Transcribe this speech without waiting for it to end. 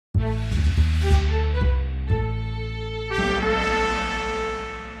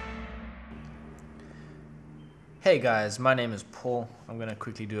Hey guys, my name is Paul. I'm going to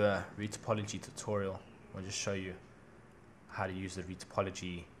quickly do a retopology tutorial. I'll just show you how to use the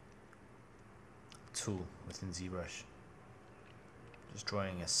retopology tool within Zbrush. Just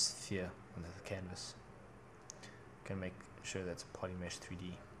drawing a sphere onto the canvas. Can make sure that's a polymesh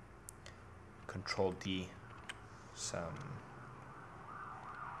 3D. Control D, some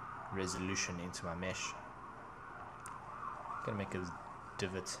resolution into my mesh. Gonna make a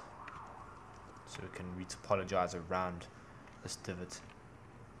divot so we can retopologize around this divot.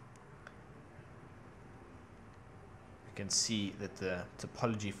 You can see that the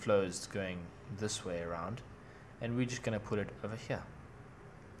topology flow is going this way around, and we're just going to put it over here.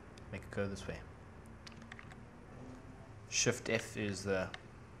 Make it go this way. Shift F is the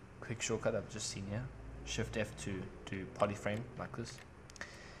quick shortcut I've just seen here. Shift F to do polyframe like this.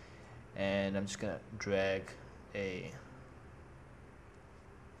 And I'm just going to drag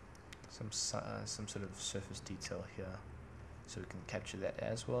some sort of surface detail here so we can capture that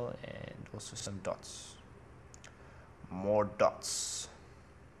as well, and also some dots, more dots,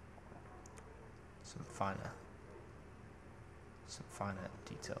 some finer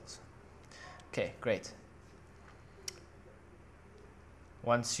details. Okay, great.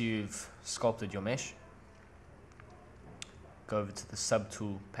 Once you've sculpted your mesh, go over to the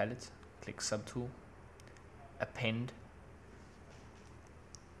subtool palette, click subtool, append,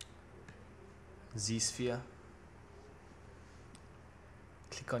 zsphere.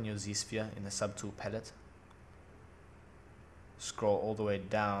 Click on your zsphere in the subtool palette. Scroll all the way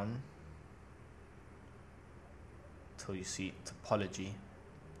down till you see topology.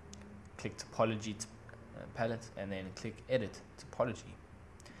 Click topology palette and then click edit topology.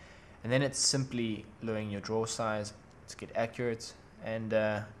 And then it's simply lowering your draw size to get accurate, and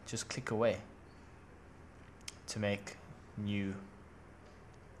just click away to make new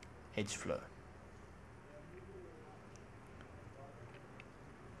edge flow.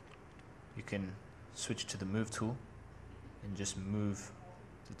 You can switch to the move tool and just move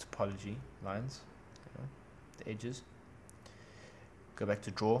the topology lines, the edges. Go back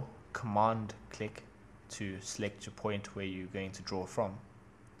to draw, command click to select your point where you're going to draw from,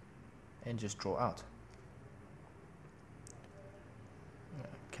 and just draw out.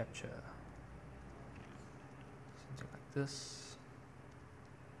 Capture something like this.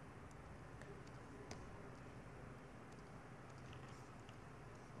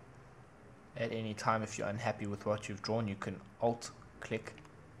 At any time, if you're unhappy with what you've drawn, you can alt click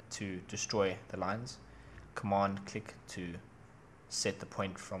to destroy the lines, command click to set the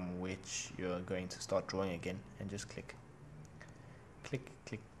point from which you're going to start drawing again, and just click.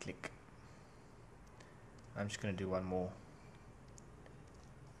 I'm just going to do one more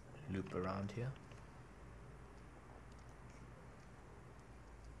loop around here.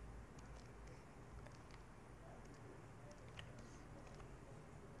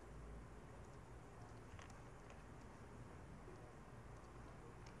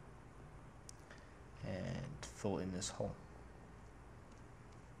 Fill in this hole.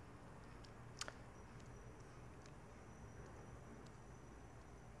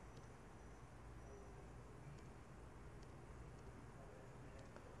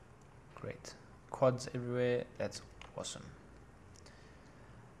 Great. Quads everywhere. That's awesome.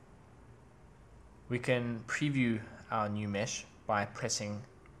 We can preview our new mesh by pressing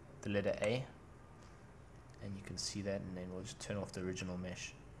the letter A, and you can see that, and then we'll just turn off the original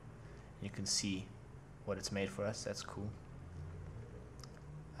mesh. You can see what it's made for us. That's cool.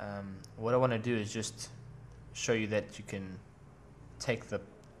 What I want to do is just show you that you can take the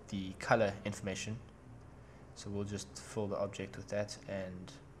color information, so we'll just fill the object with that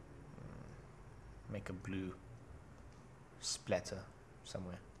and make a blue splatter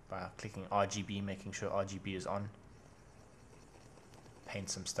somewhere by clicking RGB, making sure RGB is on. Paint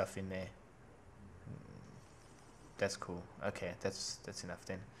some stuff in there. That's cool. Okay, that's enough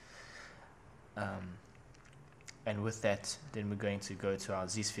then. And with that, then we're going to go to our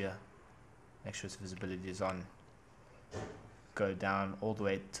Z-sphere, make sure its visibility is on, go down all the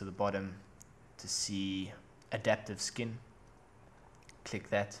way to the bottom to see adaptive skin. Click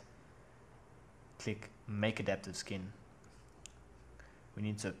that, click make adaptive skin. We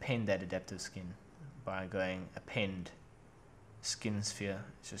need to append that adaptive skin by going append skin sphere.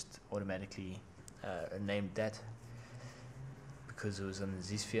 It's just automatically named that because it was on the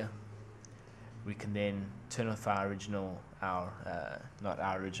Z-sphere. We can then turn off our original, not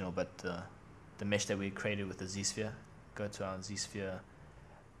our original, but the mesh that we created with the Z-sphere. Go to our Z-sphere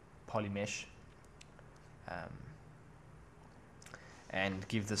polymesh, and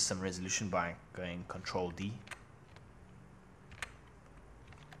give this some resolution by going Control D.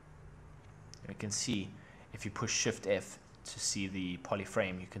 We can see if you push Shift F to see the poly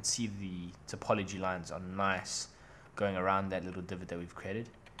frame, you can see the topology lines are nice going around that little divot that we've created.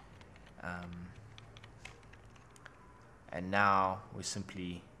 And now we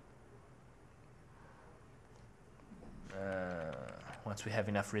simply, once we have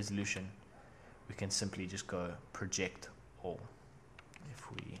enough resolution, we can simply just go project all. If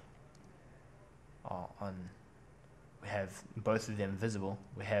we are on, we have both of them visible,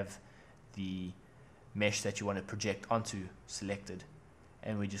 we have the mesh that you want to project onto selected,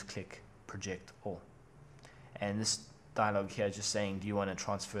 and we just click project all. And this dialog here is just saying, do you want to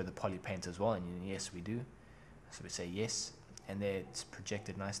transfer the poly paint as well? And yes, we do. So we say yes, and there it's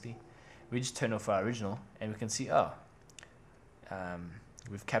projected nicely. We just turn off our original, and we can see,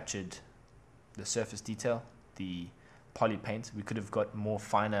 we've captured the surface detail, the poly paint. We could have got more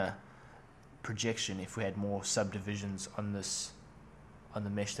finer projection if we had more subdivisions on this, on the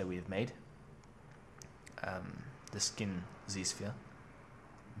mesh that we have made, the skin z-sphere.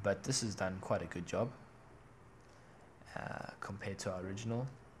 But this has done quite a good job compared to our original,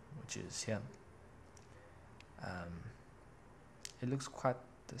 which is here. It looks quite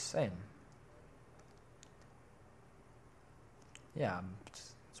the same. Yeah,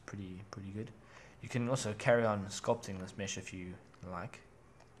 it's pretty good. You can also carry on sculpting this mesh if you like.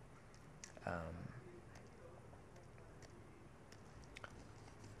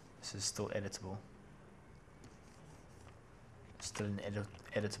 This is still editable. Still an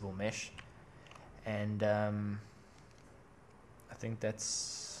editable mesh, and I think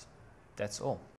that's all.